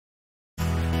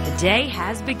day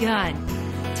has begun.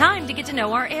 Time to get to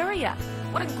know our area.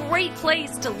 What a great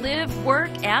place to live,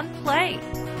 work, and play.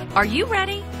 Are you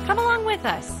ready? Come along with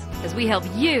us as we help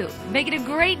you make it a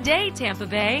great day, Tampa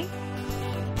Bay.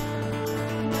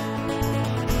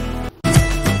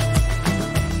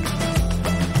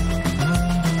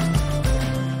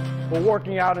 Well,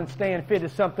 working out and staying fit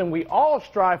is something we all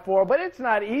strive for, but it's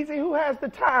not easy. Who has the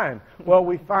time? Well,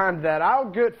 we find that our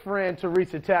good friend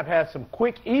T-Tapp has some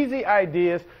quick, easy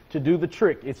ideas to do the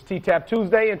trick. It's T-Tapp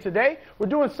Tuesday, and today we're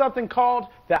doing something called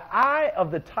the Eye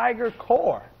of the Tiger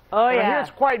core. Oh, and yeah. I hear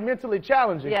it's quite mentally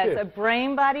challenging, Yeah, too. it's a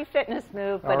brain-body fitness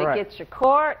move, but All right. it gets your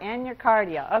core and your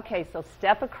cardio. Okay, so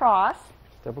step across.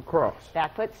 Step across.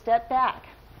 Back foot, step back.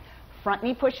 Front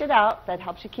knee, push it out. That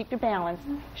helps you keep your balance.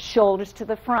 Shoulders to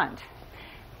the front.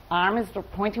 Arm is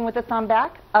pointing with the thumb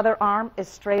back. Other arm is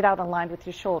straight out aligned with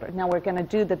your shoulder. Now we're going to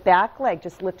do the back leg.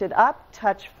 Just lift it up,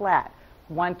 touch, flat.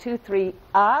 1, 2, 3,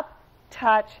 up,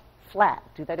 touch, flat.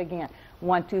 Do that again.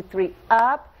 1, 2, 3,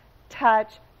 up,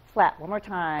 touch, flat. One more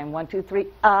time. 1, 2, 3,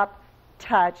 up,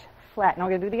 touch, flat. Now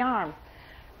we're going to do the arm.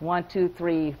 1, 2,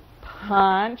 3,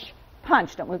 punch,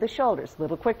 punch. Don't move the shoulders. A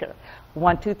little quicker.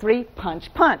 1, 2, 3,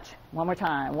 punch, punch. One more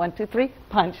time. 1, 2, 3,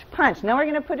 punch, punch. Now we're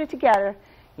going to put it together.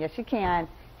 Yes, you can.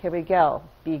 Here we go.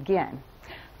 Begin.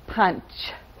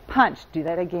 Punch, punch. Do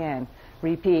that again.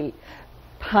 Repeat.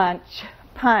 Punch,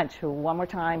 punch. One more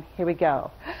time. Here we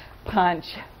go.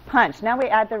 Punch, punch. Now we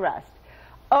add the rest.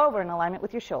 Over in alignment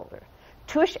with your shoulder.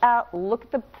 Tush out. Look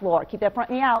at the floor. Keep that front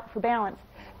knee out for balance.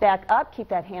 Back up. Keep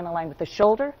that hand aligned with the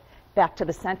shoulder. Back to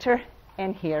the center.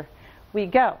 And here we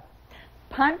go.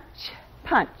 Punch,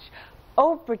 punch.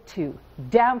 Over 2.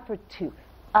 Down for 2.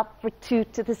 Up for 2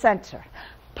 to the center.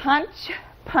 Punch,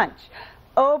 punch.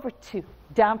 Over 2.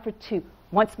 Down for 2.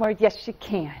 Once more. Yes, you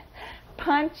can.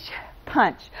 Punch,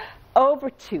 punch. Over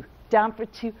 2. Down for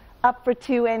 2. Up for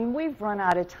 2. And we've run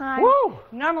out of time. Woo!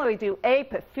 Normally we do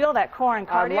 8, but feel that core and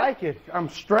cardio. I like it. I'm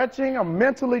stretching. I'm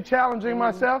mentally challenging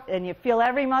myself. And you feel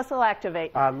every muscle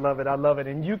activate. I love it. I love it.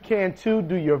 And you can, too.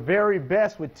 Do your very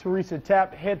best with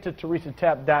T-Tapp. Head to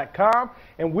TerresaTapp.com,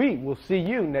 and we will see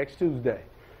you next Tuesday.